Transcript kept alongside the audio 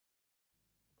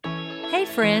Hey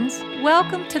friends,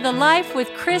 welcome to the Life with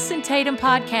Chris and Tatum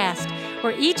podcast,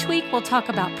 where each week we'll talk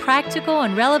about practical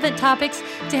and relevant topics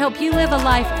to help you live a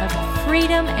life of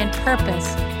freedom and purpose.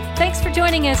 Thanks for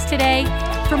joining us today.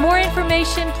 For more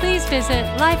information, please visit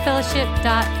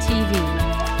lifefellowship.tv.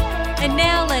 And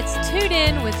now let's tune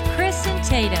in with Chris and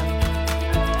Tatum.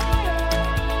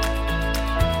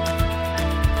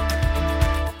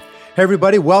 Hey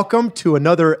everybody, welcome to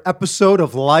another episode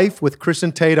of Life with Chris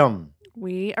and Tatum.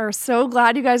 We are so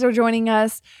glad you guys are joining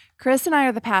us. Chris and I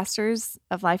are the pastors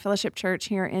of Life Fellowship Church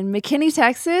here in McKinney,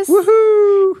 Texas.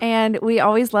 Woohoo! And we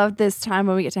always love this time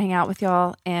when we get to hang out with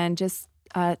y'all and just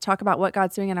talk about what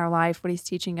God's doing in our life, what He's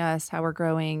teaching us, how we're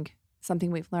growing,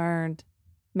 something we've learned,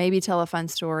 maybe tell a fun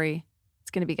story. It's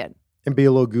going to be good. And be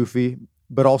a little goofy,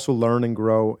 but also learn and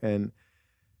grow. And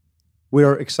we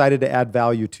are excited to add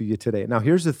value to you today. Now,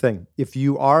 here's the thing. If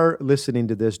you are listening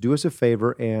to this, do us a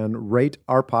favor and rate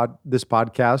this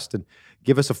podcast and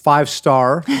give us a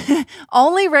 5-star.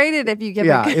 Only rate it if you give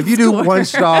a good if you do score. 1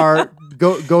 star,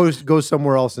 go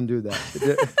somewhere else and do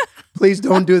that. Please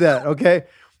don't do that, okay?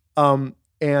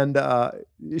 And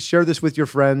share this with your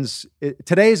friends.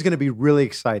 Today is going to be really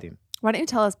exciting. Why don't you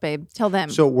tell us, babe? Tell them.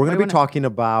 So we're going to be talking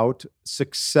about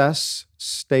success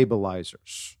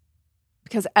stabilizers.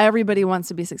 Because everybody wants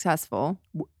to be successful.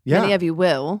 Yeah. Many of you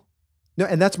will. No,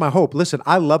 and that's my hope. Listen,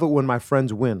 I love it when my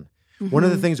friends win. Mm-hmm. One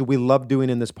of the things that we love doing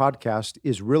in this podcast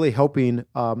is really helping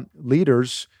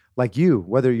leaders like you,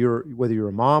 whether you're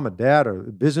a mom, a dad, or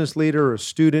a business leader, or a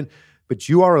student, but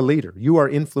you are a leader. You are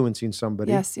influencing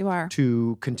somebody. Yes, you are.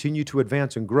 To continue to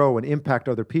advance and grow and impact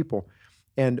other people.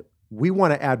 And we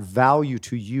want to add value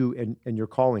to you and your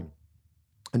calling.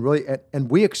 And really, and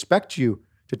we expect you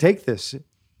to take this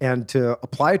and to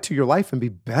apply it to your life and be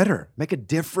better, make a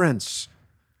difference.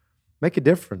 Make a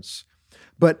difference.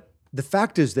 But the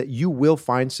fact is that you will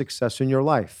find success in your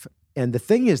life. And the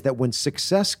thing is that when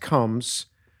success comes,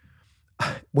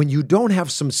 when you don't have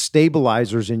some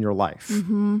stabilizers in your life,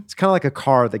 it's kind of like a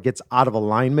car that gets out of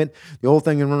alignment. The old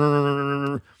thing,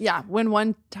 yeah, when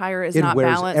one tire is it not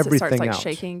wears balanced, it starts everything like out.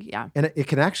 shaking. Yeah, and it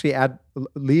can actually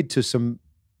lead to some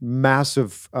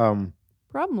massive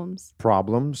problems,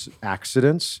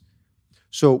 accidents.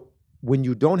 So when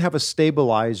you don't have a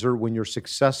stabilizer, when you're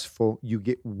successful, you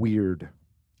get weird.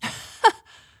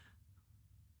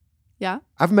 Yeah.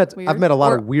 I've met a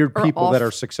lot of weird people that are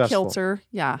successful. Kilter,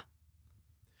 yeah.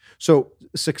 So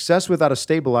success without a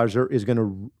stabilizer is going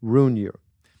to ruin you.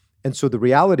 And so the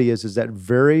reality is that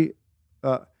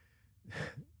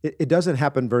it doesn't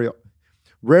happen very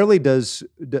rarely. Do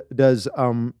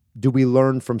we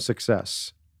learn from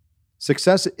success?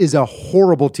 Success is a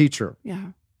horrible teacher.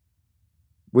 Yeah.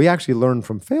 We actually learn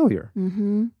from failure.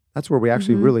 Mm-hmm. That's where we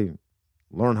actually really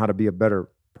learn how to be a better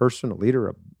person, a leader,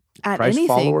 a At Christ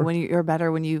anything, follower. when you're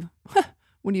better when you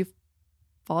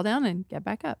fall down and get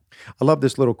back up. I love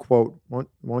this little quote. Why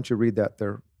don't you read that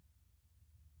there?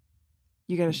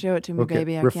 You got to show it to me, Okay.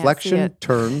 baby. I Reflection can't see it.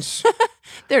 turns.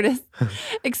 There it is.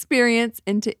 Experience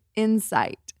into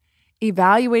insight.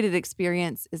 Evaluated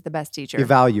experience is the best teacher.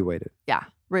 Evaluated. Yeah.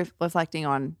 Reflecting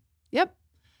on, the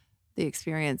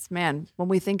experience. Man, when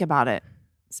we think about it,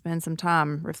 spend some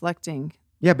time reflecting.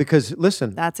 Yeah, because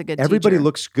listen, That's a good everybody teacher.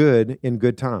 looks good in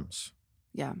good times.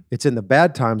 Yeah. It's in the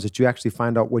bad times that you actually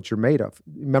find out what you're made of.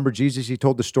 Remember Jesus, he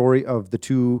told the story of the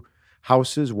two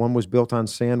houses. One was built on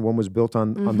sand, one was built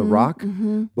on the rock.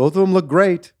 Mm-hmm. Both of them look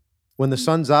great when the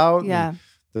sun's out. Yeah.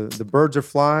 And the birds are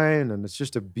flying and it's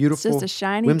just a beautiful, It's just a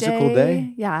shiny whimsical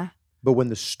day. Yeah. But when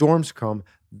the storms come,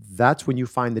 that's when you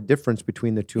find the difference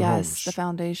between the two homes. Yes, the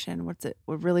foundation. What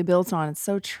really built on. It's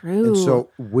so true. And so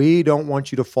we don't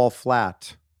want you to fall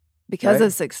flat. because right?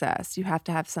 of success, you have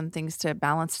to have some things to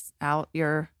balance out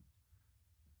your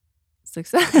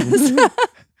success.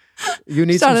 You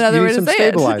need Just not some, another you way need to some say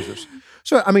it. stabilizers.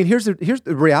 So, I mean, here's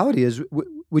the reality is,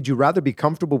 would you rather be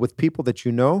comfortable with people that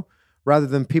you know rather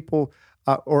than people,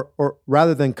 or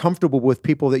rather than comfortable with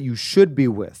people that you should be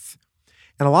with?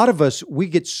 And a lot of us, we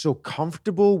get so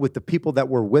comfortable with the people that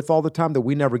we're with all the time that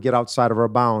we never get outside of our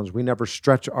bounds. We never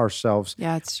stretch ourselves.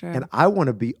 Yeah, it's true. And I want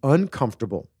to be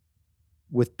uncomfortable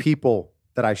with people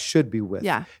that I should be with.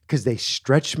 Yeah. Because they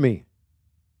stretch me.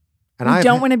 And You I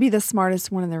don't want to be the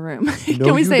smartest one in the room. No,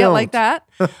 Can we you say it like don't.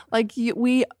 that?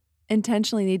 We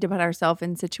intentionally need to put ourselves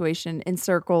in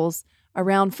circles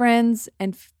around friends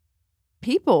and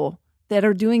people that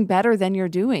are doing better than you're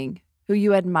doing, who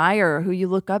you admire, who you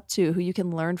look up to, who you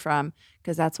can learn from,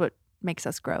 because that's what makes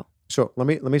us grow. So let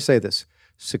me say this.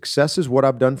 Success is what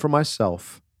I've done for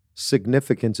myself.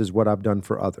 Significance is what I've done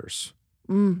for others.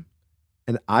 Mm.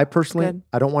 And I personally, Good.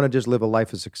 I don't want to just live a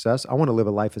life of success. I want to live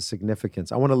a life of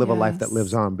significance. I want to live a life that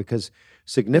lives Yes. on, because It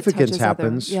significance touches other-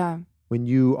 happens yeah, when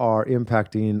you are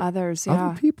impacting others.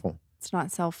 other Yeah, people. it's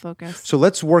not self-focused. So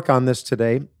let's work on this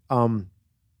today.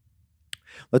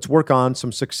 Let's work on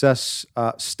some success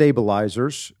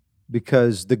stabilizers,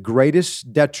 because the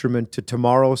greatest detriment to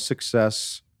tomorrow's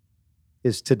success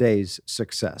is today's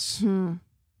success.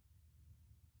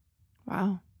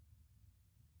 Wow,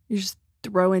 you're just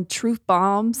throwing truth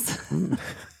bombs.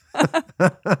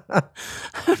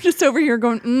 I'm just over here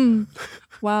going,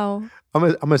 wow.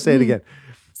 I'm gonna say it again.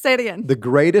 Say it again. The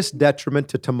greatest detriment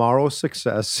to tomorrow's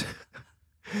success,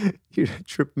 you're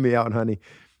tripping me out, honey,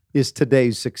 is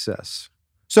today's success.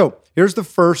 So here's the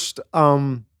first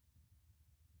thing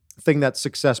that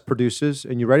success produces.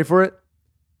 And you ready for it?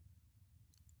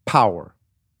 Power.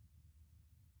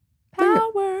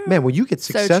 Power. Man, when you get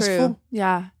So successful, true.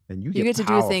 Yeah. and You get to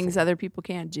powerful. do things other people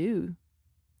can't do.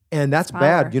 And that's It's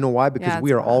bad. power. You know why? Because Yeah,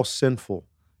 we it's are all bad. sinful.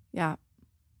 Yeah.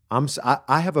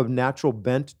 I have a natural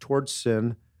bent towards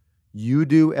sin. You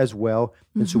do as well.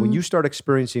 And so when Mhm. you start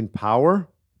experiencing power,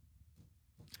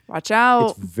 Watch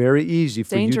out. it's very easy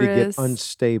for you to get dangerous.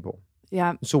 unstable.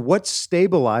 Yeah. So what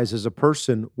stabilizes a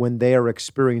person when they are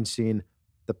experiencing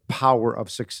the power of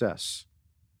success?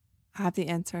 I have the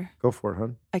answer. Go for it,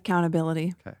 hon.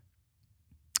 Accountability. Okay.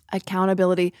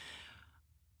 Accountability.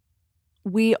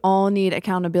 We all need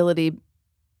accountability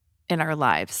in our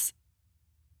lives.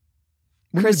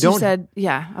 When Chris, you you don't- said,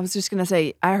 yeah, I was just going to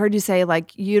say, I heard you say,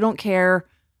 like, you don't care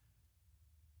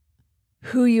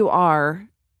who you are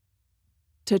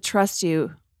to trust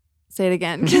you. Say it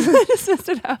again, because I just messed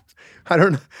it up. I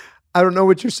don't know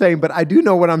what you're saying, but I do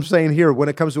know what I'm saying here when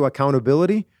it comes to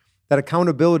accountability. That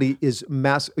accountability is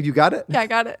mass. You got it? Yeah, I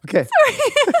got it. Okay.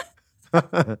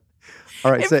 Sorry.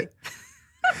 All right, If say.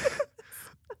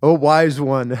 Oh, wise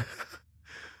one.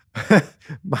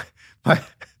 my,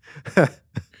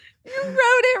 You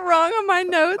wrote it wrong on my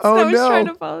notes. Oh, I was no. trying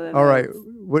to follow that. all right.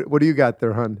 What do you got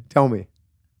there, hon? Tell me.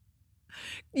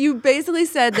 You basically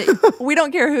said that we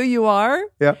don't care who you are.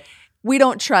 Yeah. We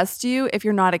don't trust you if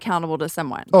you're not accountable to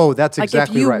someone. Oh, that's like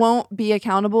exactly if you right. won't be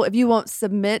accountable, if you won't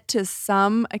submit to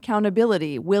some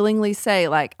accountability, willingly say,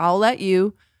 like, I'll let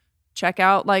you check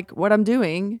out like what I'm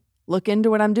doing, look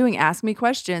into what I'm doing, ask me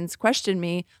questions, question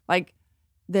me, like,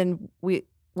 then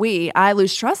I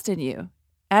lose trust in you.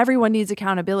 Everyone needs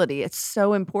accountability. It's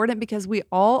so important because we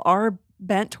all are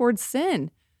bent towards sin,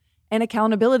 and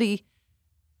accountability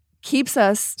keeps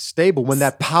us. Stable when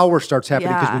that power starts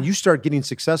happening. Because Yeah. when you start getting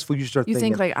successful, you start You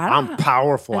thinking, think like I'm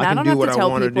powerful. and I can don't do have what to I tell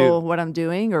want to people do. what I'm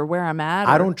doing or where I'm at.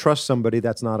 I or- don't trust somebody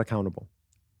that's not accountable.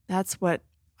 That's what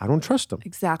I don't trust them.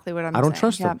 exactly what I'm. I don't saying.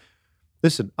 trust Yeah. them.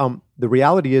 Listen, the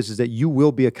reality is that you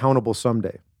will be accountable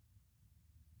someday.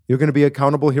 You're going to be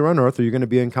accountable here on earth, or you're going to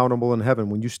be accountable in heaven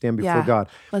when you stand before Yeah. God.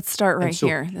 Let's start And right so-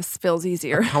 here. This feels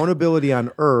easier. Accountability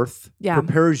on earth Yeah.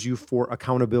 prepares you for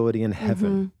accountability in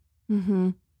heaven. Mm-hmm.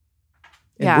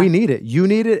 And Yeah. we need it. You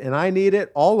need it, and I need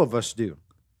it. All of us do.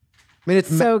 I mean,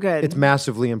 it's So good. It's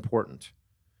massively important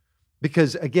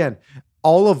because, again,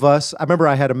 all of us. I remember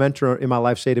I had a mentor in my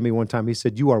life say to me one time. He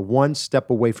said, "You are one step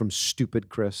away from stupid,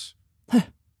 Chris.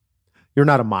 You're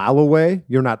not a mile away.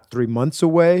 You're not 3 months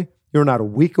away. You're not a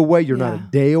week away. You're not a Yeah.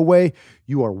 day away.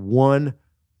 You are one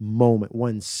moment,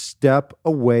 one step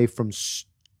away from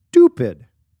stupid."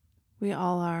 We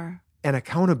all are. And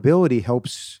accountability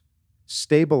helps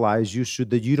stabilize you so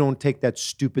that you don't take that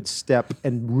stupid step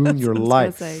and ruin That's your what I was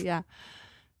life. gonna say. Yeah.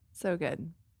 So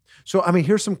good. So, I mean,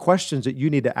 here's some questions that you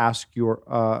need to ask your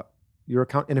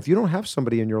account. And if you don't have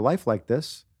somebody in your life like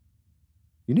this,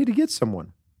 you need to get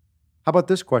someone. How about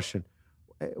this question?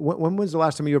 When was the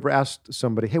last time you ever asked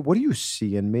somebody, "Hey, what do you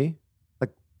see in me?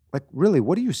 Like really,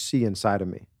 what do you see inside of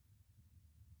me?"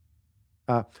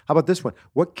 How about this one?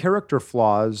 What character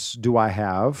flaws do I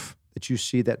have that you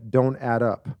see that don't add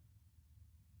up?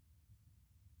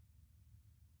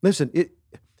 Listen,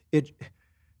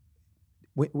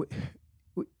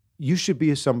 you should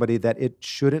be somebody that it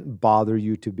shouldn't bother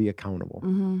you to be accountable,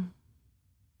 Hmm.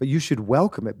 but you should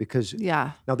welcome it because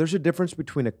Yeah. now there's a difference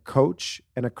between a coach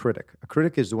and a critic. A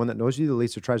critic is the one that knows you the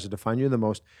least or tries to define you the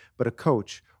most, but a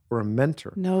coach or a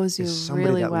mentor Knows you is somebody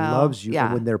really that well. loves you. Yeah.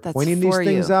 And when they're that's pointing these for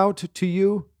things you. out to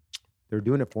you, they're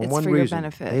doing it for It's one for your reason.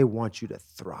 benefit. They want you to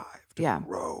thrive, to Yeah.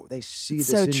 grow. They see this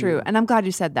So in true. you. And I'm glad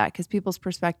you said that because people's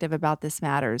perspective about this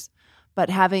matters. But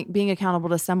being accountable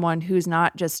to someone who's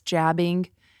not just jabbing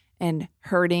and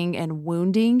hurting and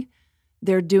wounding,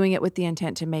 they're doing it with the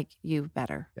intent to make you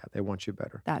better. Yeah, they want you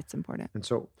better. That's important. And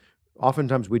so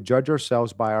oftentimes we judge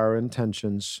ourselves by our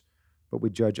intentions, but we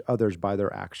judge others by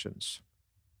their actions.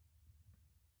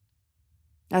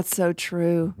 That's so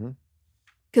true. Mhm.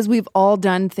 Because we've all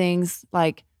done things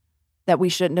like that we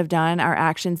shouldn't have done. Our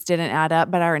actions didn't add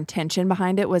up, but our intention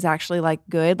behind it was actually like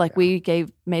good. Like we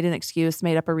made an excuse,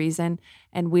 made up a reason,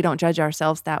 and we don't judge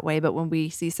ourselves that way. But when we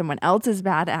see someone else's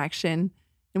bad action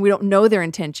and we don't know their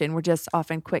intention, we're just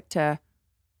often quick to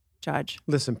judge.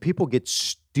 Listen, people get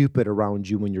stupid around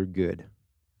you when you're good.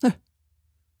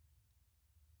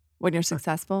 When you're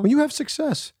successful. When you have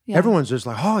success, Yeah. everyone's just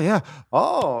like, oh yeah,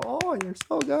 oh, you're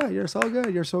so good, you're so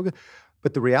good, you're so good.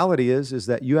 But the reality is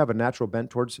that you have a natural bent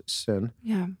towards sin.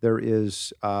 Yeah. There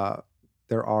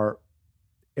are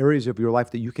areas of your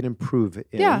life that you can improve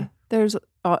in. Yeah. There's, we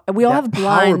all That have power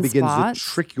blind begins spots to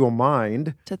trick your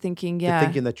mind to thinking, to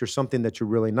thinking that you're something that you're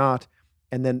really not.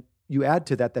 And then you add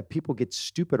to that people get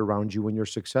stupid around you when you're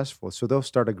successful. So they'll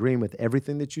start agreeing with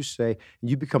everything that you say,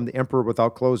 and you become the emperor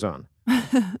without clothes on.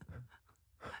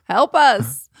 Help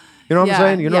us. You know what Yeah, I'm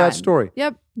saying? You know yeah. that story.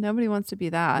 Yep. Nobody wants to be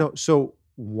that. No, so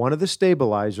one of the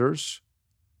stabilizers,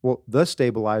 the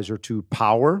stabilizer to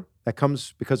power that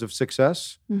comes because of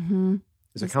success Mm-hmm.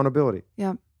 is accountability.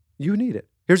 Yep. You need it.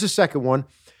 Here's the second one.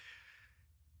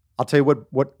 I'll tell you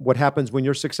what happens when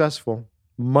you're successful.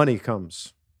 Money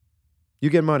comes. You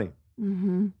get money.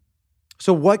 Mm-hmm.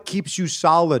 So what keeps you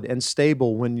solid and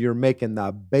stable when you're making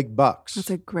the big bucks? That's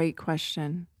a great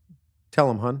question. Tell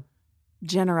them, hun.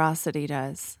 Generosity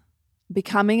does.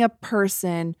 Becoming a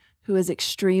person who is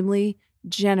extremely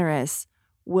generous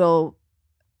will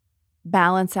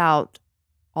balance out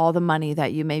all the money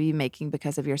that you may be making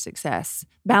because of your success.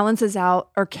 Balances out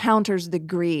or counters the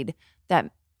greed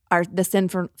that the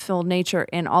sinful nature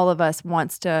in all of us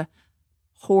wants to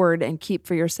hoard and keep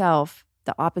for yourself.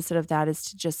 The opposite of that is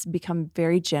to just become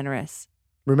very generous.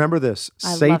 Remember this.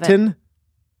 I love it. Satan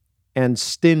and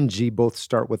stingy both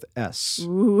start with S.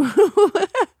 Ooh.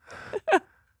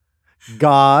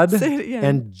 God Say it again.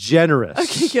 and generous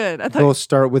Okay, good. I thought, both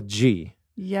start with G.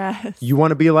 yes. You want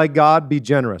to be like God? Be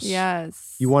generous.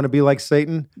 Yes. You want to be like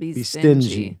Satan? Be stingy.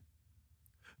 stingy.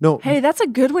 No, Hey, that's a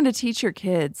good one to teach your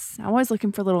kids. I'm always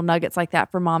looking for little nuggets like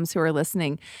that for moms who are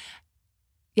listening.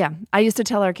 Yeah, I used to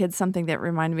tell our kids something that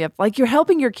reminded me of, like, you're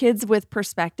helping your kids with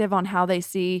perspective on how they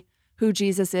see who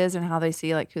Jesus is and how they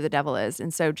see like who the devil is.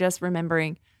 And so just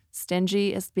remembering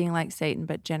stingy is being like Satan,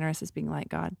 but generous is being like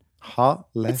God.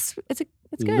 It's good.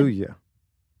 hallelujah.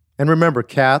 And remember,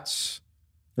 cats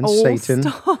and Oh, Satan,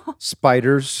 stop.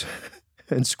 spiders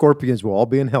and scorpions will all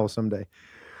be in hell someday.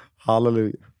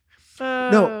 Hallelujah.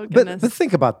 No, but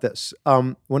think about this.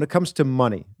 When it comes to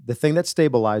money, the thing that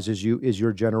stabilizes you is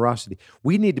your generosity.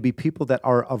 We need to be people that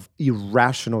are of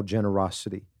irrational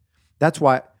generosity. That's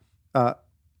why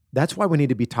we need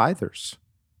to be tithers.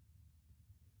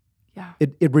 Yeah.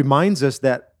 It reminds us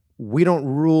that we don't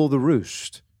rule the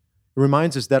roost. It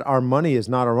reminds us that our money is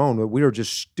not our own, but we are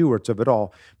just stewards of it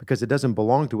all because it doesn't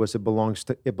belong to us. It belongs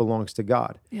to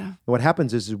God. Yeah. And what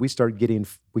happens is we start getting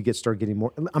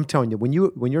more. I'm telling you, when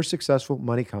you're successful,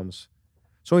 money comes.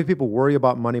 So many people worry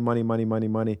about money.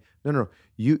 No.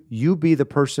 You be the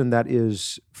person that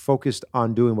is focused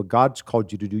on doing what God's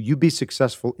called you to do. You be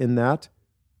successful in that,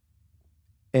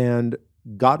 and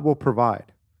God will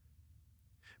provide.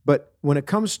 But when it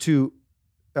comes to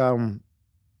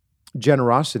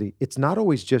generosity, it's not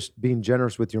always just being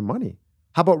generous with your money.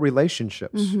 How about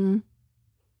relationships? Mm-hmm.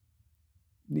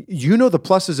 You know the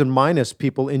pluses and minus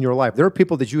people in your life. There are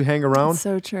people that you hang around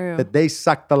So true. that they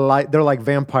suck the light. They're like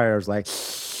vampires, like,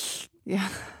 Yeah.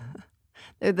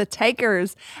 They're the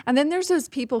takers. And then there's those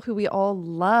people who we all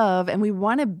love and we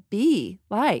want to be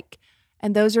like.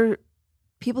 And those are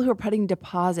people who are putting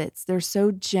deposits. They're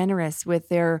so generous with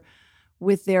their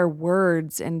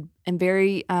words and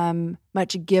very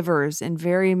much givers and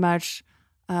very much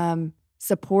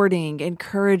supporting,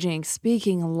 encouraging,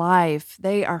 speaking life.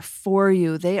 They are for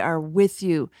you. They are with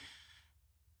you.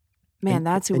 Man,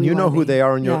 that's who and we you know wanna who be. they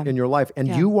are in Yeah. your life, and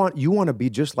Yeah. you want to be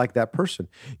just like that person.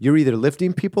 You're either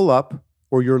lifting people up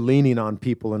or you're leaning on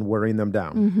people and wearing them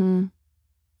down. Mm-hmm.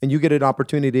 And you get an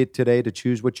opportunity today to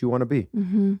choose what you want to be.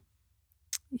 Mm-hmm.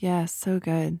 Yeah, so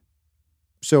good.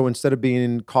 So instead of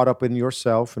being caught up in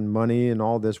yourself and money and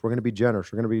all this, we're going to be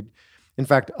generous. We're going to be, in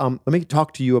fact, let me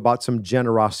talk to you about some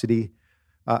generosity,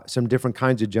 some different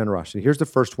kinds of generosity. Here's the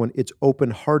first one. It's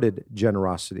open-hearted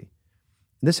generosity.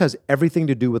 And this has everything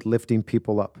to do with lifting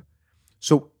people up.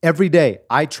 So every day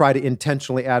I try to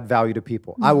intentionally add value to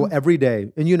people. I will every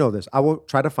day, and you know this, I will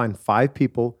try to find 5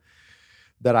 people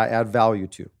that I add value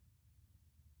to.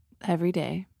 Every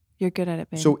day. You're good at it,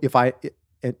 babe. So if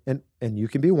and you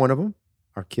can be one of them.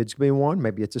 Our kids can be one.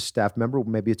 Maybe it's a staff member.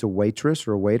 Maybe it's a waitress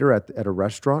or a waiter at a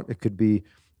restaurant. It could be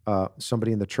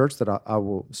somebody in the church that I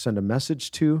will send a message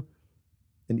to.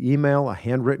 an email, a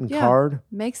handwritten Yeah. card.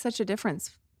 Makes such a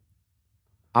difference.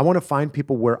 I want to find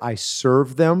people where I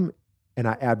serve them and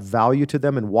I add value to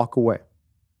them and walk away.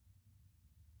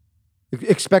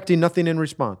 Expecting nothing in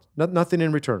response, nothing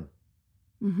in return.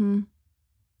 Mm-hmm.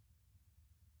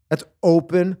 That's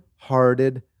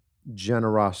open-hearted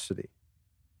generosity.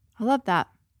 I love that.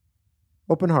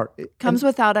 Open heart. Comes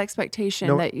without expectation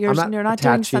No, that I'm you're not not doing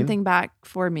attaching. something back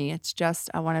for me. It's just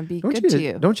I want to be good to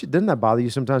you. Doesn't that bother you?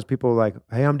 Sometimes people are like,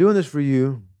 hey, I'm doing this for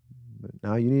you, but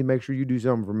now you need to make sure you do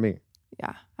something for me.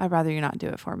 Yeah, I'd rather you not do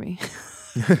it for me.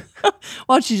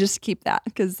 Why don't you just keep that?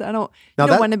 Because I don't. Now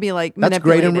you don't want to be like That's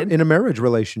great manipulated. in a marriage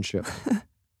relationship.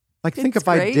 Like, think It's if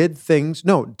I great. did things,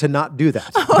 no, to not do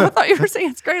that. Oh, I thought you were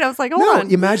saying it's great. I was like, hold No, on.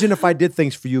 imagine if I did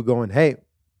things for you going, hey,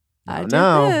 I did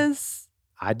now this.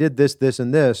 I did this, this,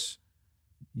 and this.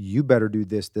 You better do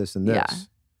this, this, and this. Yeah.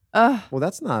 Ugh. Well,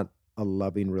 that's not a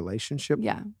loving relationship.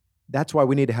 Yeah. That's why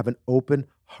we need to have an open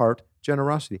heart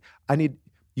generosity.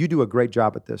 You do a great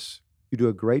job at this. You do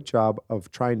a great job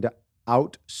of trying to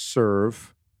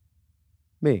outserve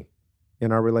me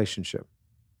in our relationship.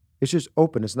 It's just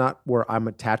open. It's not where I'm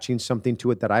attaching something to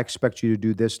it that I expect you to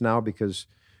do this now because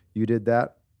you did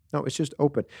that. No, it's just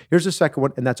open. Here's the second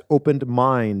one, and that's opened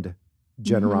mind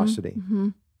generosity. Mm-hmm.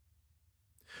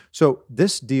 So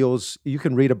this deals, you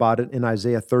can read about it in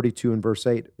Isaiah 32 and verse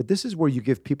 8, but this is where you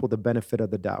give people the benefit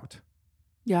of the doubt.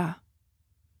 Yeah.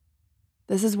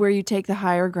 This is where you take the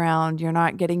higher ground. You're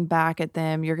not getting back at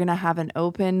them. You're going to have an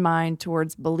open mind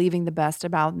towards believing the best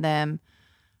about them,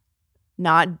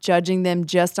 not judging them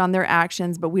just on their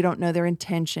actions, but we don't know their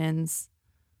intentions.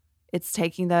 It's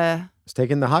taking the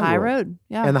high road.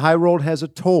 Yeah. And the high road has a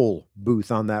toll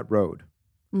booth on that road.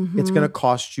 Mhm. It's going to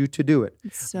cost you to do it,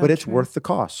 It's so but it's true. worth the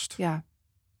cost. Yeah.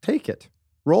 Take it.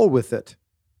 Roll with it.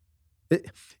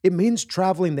 It means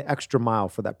traveling the extra mile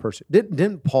for that person.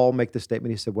 Didn't Paul make the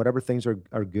statement? He said, whatever things are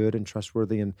good and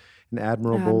trustworthy and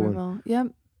admirable. And Yep.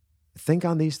 think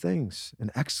on these things and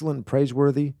excellent and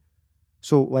praiseworthy.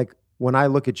 So like when I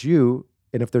look at you,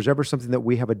 and if there's ever something that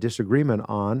we have a disagreement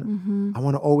on, Mm-hmm. I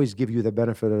want to always give you the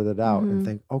benefit of the doubt and Mhm.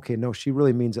 think, okay, no, she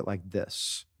really means it like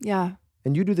this. Yeah.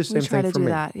 And you do the We same try thing to for do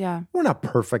me. that. Yeah. We're not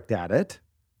perfect at it.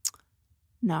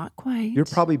 Not quite. You're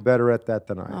probably better at that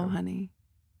than I Oh, am. honey.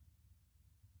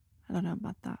 I don't know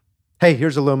about that. Hey,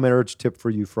 here's a little marriage tip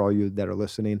for all you that are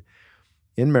listening.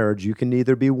 In marriage, you can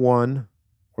either be one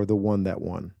or the one that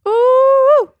won.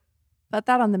 Ooh. Put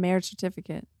that on the marriage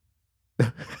certificate.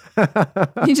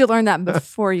 You need to learn that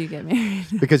before you get married.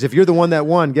 Because if you're the one that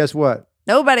won, guess what?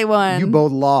 Nobody won. You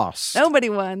both lost. Nobody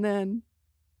won then.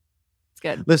 It's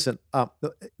good. Listen,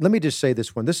 let me just say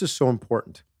this one. This is so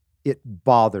important. It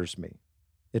bothers me.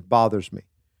 It bothers me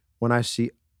when I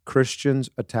see Christians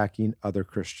attacking other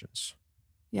Christians.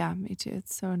 Yeah, me too.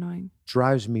 It's so annoying.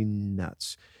 Drives me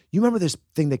nuts. You remember this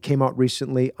thing that came out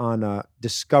recently on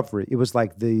Discovery? It was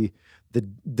like the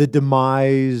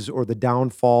demise or the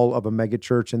downfall of a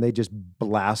megachurch, and they just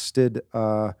blasted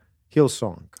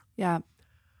Hillsong. Yeah.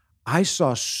 I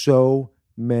saw so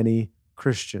many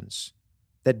Christians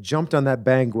that jumped on that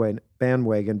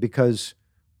bandwagon because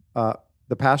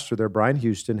the pastor there, Brian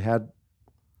Houston, had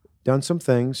done some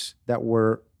things that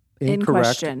were incorrect. In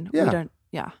question. Yeah. We don't,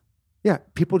 yeah. Yeah,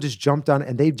 people just jumped on it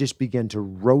and they just began to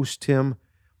roast him.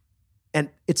 And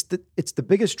it's the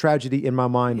biggest tragedy in my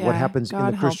mind, what Yeah, happens in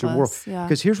God the Christian help world. us, yeah.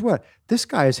 Because here's what, this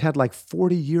guy has had like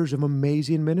 40 years of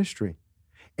amazing ministry.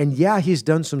 And yeah, he's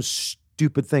done some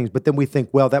stupid things, but then we think,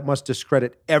 well, that must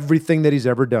discredit everything that he's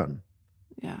ever done.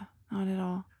 Yeah. Not at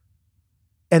all.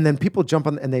 And then people jump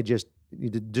on and they just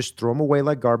throw them away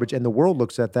like garbage. And the world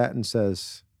looks at that and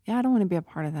says, Yeah, I don't want to be a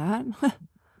part of that.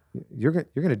 you're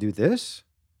going to do this?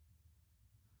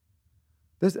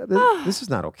 This is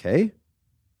not okay.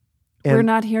 We're And-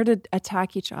 not here to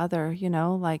attack each other,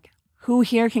 like who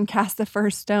here can cast the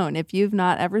first stone? If you've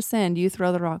not ever sinned, you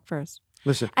throw the rock first.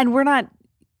 Listen, And we're not,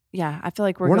 I feel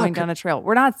like we're We're not going down a trail.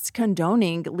 We're not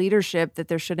condoning leadership, that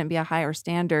there shouldn't be a higher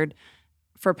standard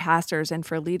for pastors and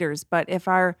for leaders. But if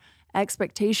our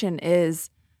expectation is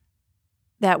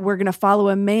that we're going to follow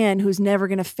a man who's never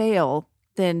going to fail,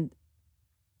 then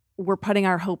we're putting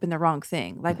our hope in the wrong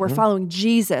thing. Like we're Mhm. following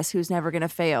Jesus, who's never going to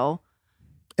fail.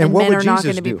 and what men would are not Jesus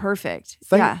going to be do? perfect.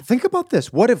 Think about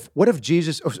this. What if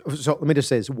Jesus, so let me just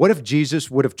say this. What if Jesus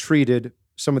would have treated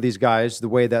some of these guys the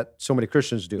way that so many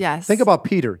Christians do? Yes. Think about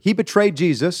Peter. He betrayed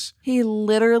Jesus. He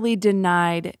literally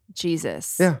denied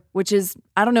Jesus. Yeah. Which is,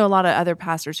 I don't know a lot of other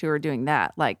pastors who are doing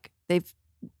that. Like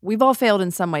we've all failed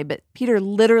in some way, but Peter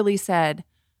literally said,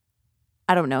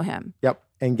 I don't know him. Yep.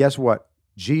 And guess what?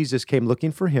 Jesus came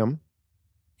looking for him.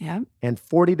 Yeah. And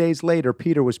 40 days later,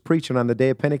 Peter was preaching on the day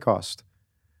of Pentecost.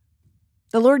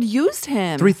 The Lord used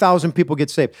him. 3,000 people get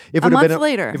saved. If A it had month been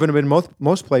later. if it had been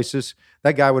most places,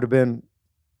 that guy would have been.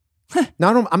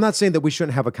 Now, I'm not saying that we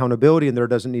shouldn't have accountability and there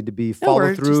doesn't need to be No, follow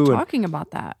we're through. just and- talking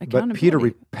about that. but Peter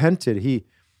Accountability. repented.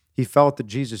 He fell at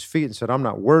Jesus' feet and said, "I'm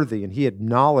not worthy." And he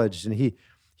acknowledged and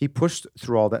he pushed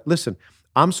through all that. Listen,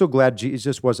 I'm so glad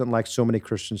Jesus wasn't like so many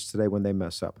Christians today when they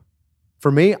mess up.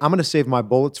 For me, I'm going to save my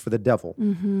bullets for the devil,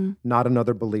 not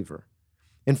another believer.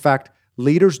 In fact,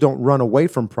 leaders don't run away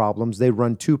from problems; they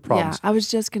run to Yeah, problems. I was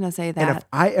just going to say And if that.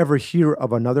 I ever hear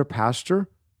of another pastor,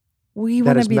 We that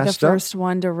want has to be the messed up, first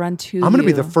one to run to I'm going to be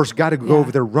you. the first guy to go Yeah.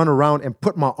 over there, run around, and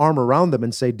put my arm around them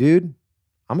and say, "Dude,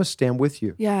 I'm going to stand with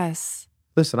you. Yes.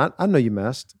 Listen, I know you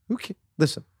messed.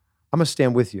 Listen, I'm going to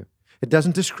stand with you." It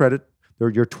doesn't discredit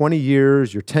your 20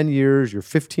 years, your 10 years, your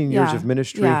 15 years Yeah. of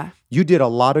ministry. Yeah. You did a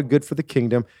lot of good for the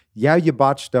kingdom. Yeah, you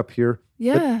botched up here. but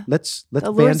Yeah. let's The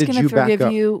Lord's bandage going you to back forgive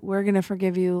up. you. We're going to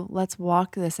forgive you. Let's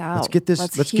walk this out. Let's get this.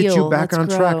 Let's get you heal. back Let's on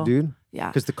grow. track, dude. Yeah.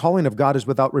 Because the calling of God is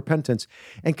without repentance.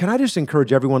 And can I just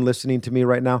encourage everyone listening to me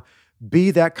right now?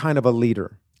 Be that kind of a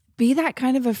leader. Be that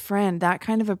kind of a friend, that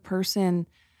kind of a person.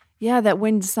 Yeah, that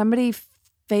when somebody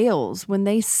fails, when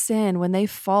they sin, when they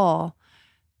fall,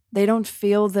 they don't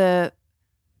feel the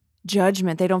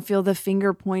judgment. They don't feel the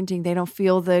finger pointing. They don't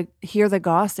hear the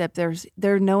gossip.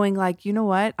 They're knowing like, you know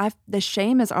what? the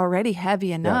shame is already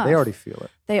heavy enough. Yeah, they already feel it.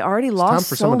 They already time lost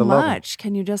for so someone to love 'em. much.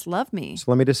 Can you just love me? So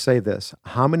let me just say this.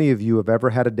 How many of you have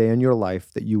ever had a day in your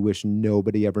life that you wish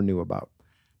nobody ever knew about?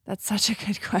 That's such a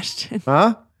good question.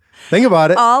 Huh? Think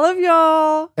about it. All of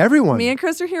y'all. Everyone. Me and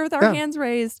Chris are here with our Yeah. hands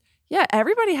raised. Yeah,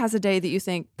 everybody has a day that you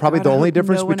think. Probably God, the I only hope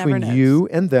difference no one ever between knows. you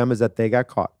and them is that they got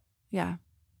caught. Yeah.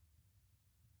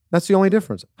 That's the only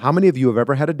difference. How many of you have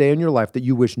ever had a day in your life that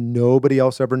you wish nobody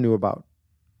else ever knew about?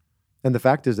 And the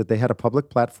fact is that they had a public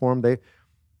platform. Did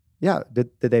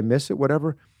they miss it?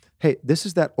 Whatever. Hey, this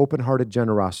is that open-hearted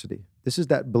generosity. This is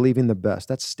that believing the best.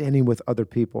 That's standing with other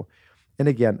people. And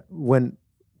again, when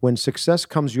success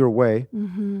comes your way,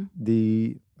 Mm-hmm.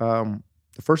 the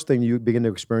first thing you begin to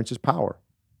experience is power.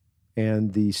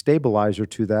 And the stabilizer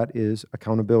to that is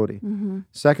accountability. Mm-hmm.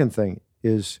 Second thing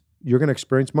is you're going to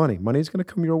experience money. Money is going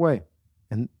to come your way.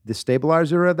 And the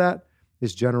stabilizer of that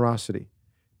is generosity.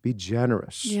 Be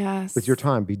generous Yes. with your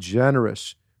time. Be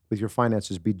generous with your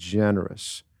finances. Be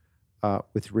generous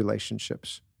with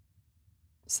relationships.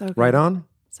 So good. Right on?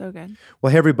 So good.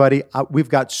 Well, hey, everybody, we've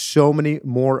got so many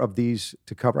more of these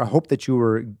to cover. I hope that you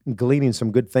were gleaning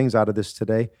some good things out of this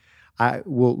today. I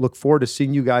will look forward to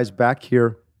seeing you guys back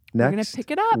here We're gonna next pick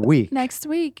it up week. next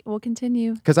week. We'll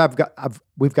continue. Because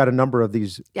we've got a number of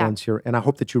these Yeah. ones here, and I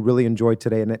hope that you really enjoyed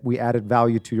today and that we added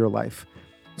value to your life.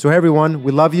 So, hey, everyone,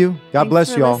 we love you. God Thanks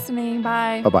bless for you all. listening.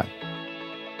 Bye. Bye-bye.